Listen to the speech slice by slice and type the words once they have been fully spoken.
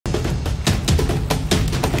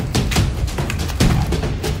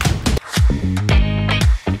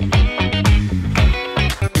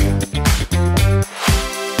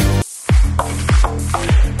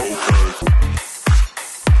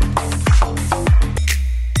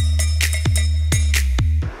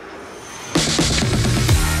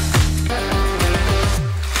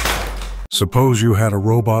Suppose you had a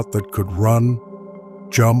robot that could run,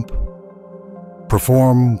 jump,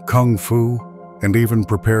 perform kung fu, and even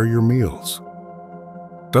prepare your meals.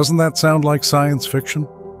 Doesn't that sound like science fiction?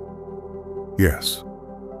 Yes,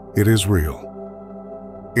 it is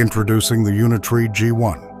real. Introducing the Unitree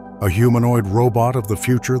G1, a humanoid robot of the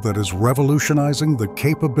future that is revolutionizing the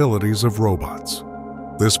capabilities of robots.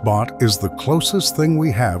 This bot is the closest thing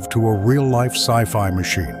we have to a real-life sci-fi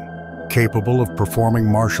machine, capable of performing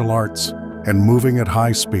martial arts and moving at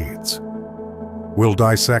high speeds. We'll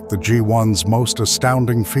dissect the G1's most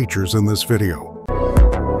astounding features in this video.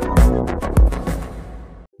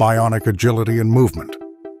 Bionic Agility and Movement.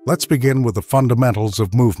 Let's begin with the fundamentals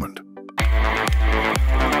of movement.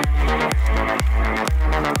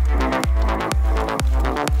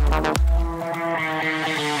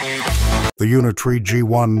 The Unitree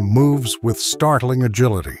G1 moves with startling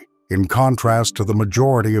agility, in contrast to the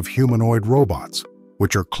majority of humanoid robots,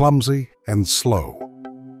 which are clumsy and slow.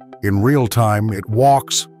 In real time, it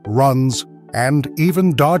walks, runs, and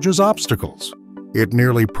even dodges obstacles. It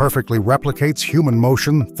nearly perfectly replicates human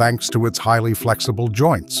motion thanks to its highly flexible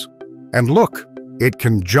joints. And look, it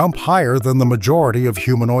can jump higher than the majority of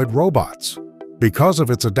humanoid robots. Because of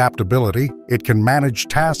its adaptability, it can manage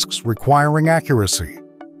tasks requiring accuracy,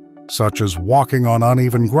 such as walking on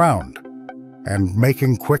uneven ground and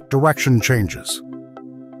making quick direction changes.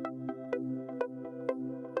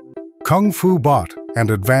 Kung Fu Bot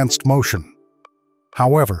and advanced motion.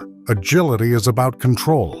 However, agility is about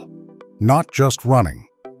control, not just running.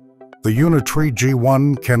 The Unitree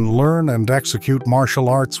G1 can learn and execute martial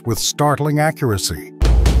arts with startling accuracy.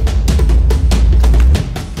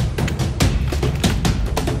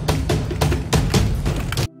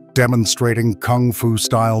 Demonstrating Kung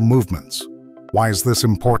Fu-style movements. Why is this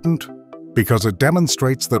important? Because it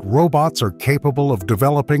demonstrates that robots are capable of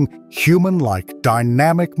developing human-like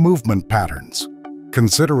dynamic movement patterns.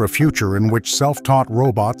 Consider a future in which self-taught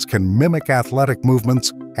robots can mimic athletic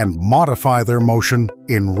movements and modify their motion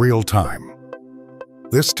in real time.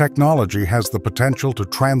 This technology has the potential to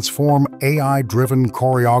transform AI-driven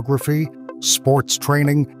choreography, sports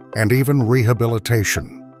training, and even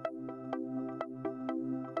rehabilitation.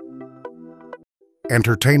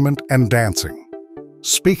 Entertainment and dancing.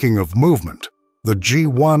 Speaking of movement, the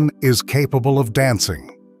G1 is capable of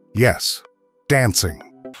dancing. Yes, dancing.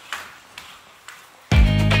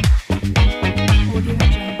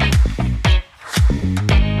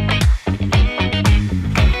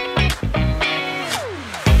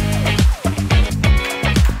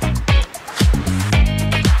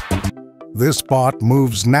 This bot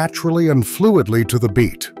moves naturally and fluidly to the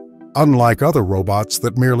beat, unlike other robots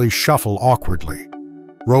that merely shuffle awkwardly.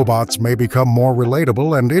 Robots may become more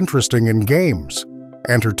relatable and interesting in games,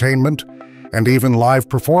 entertainment, and even live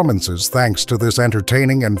performances thanks to this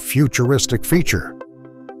entertaining and futuristic feature.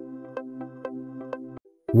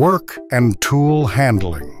 Work and tool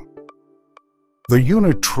handling. The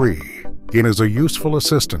Unitree is a useful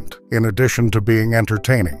assistant in addition to being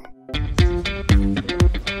entertaining.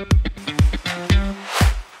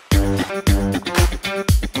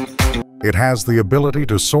 It has the ability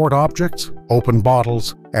to sort objects, open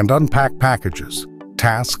bottles, and unpack packages,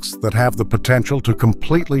 tasks that have the potential to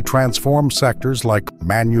completely transform sectors like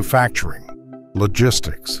manufacturing,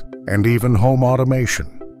 logistics, and even home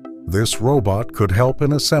automation. This robot could help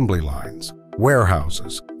in assembly lines,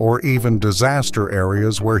 warehouses, or even disaster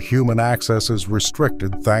areas where human access is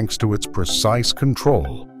restricted thanks to its precise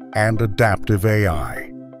control and adaptive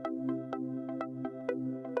AI.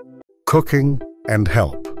 Cooking and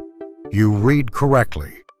help. You read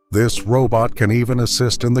correctly. This robot can even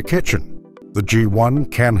assist in the kitchen. The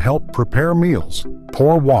G1 can help prepare meals,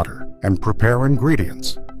 pour water, and prepare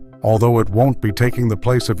ingredients. Although it won't be taking the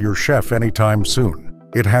place of your chef anytime soon,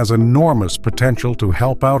 it has enormous potential to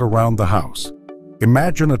help out around the house.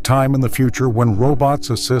 Imagine a time in the future when robots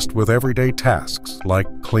assist with everyday tasks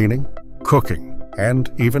like cleaning, cooking,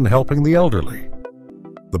 and even helping the elderly.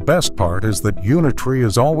 The best part is that Unitree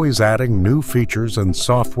is always adding new features and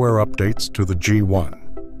software updates to the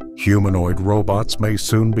G1. Humanoid robots may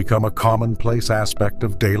soon become a commonplace aspect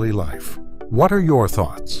of daily life. What are your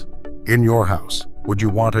thoughts? In your house, would you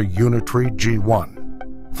want a Unitree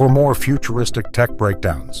G1? For more futuristic tech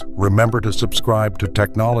breakdowns, remember to subscribe to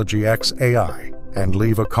Technology X AI and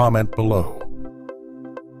leave a comment below.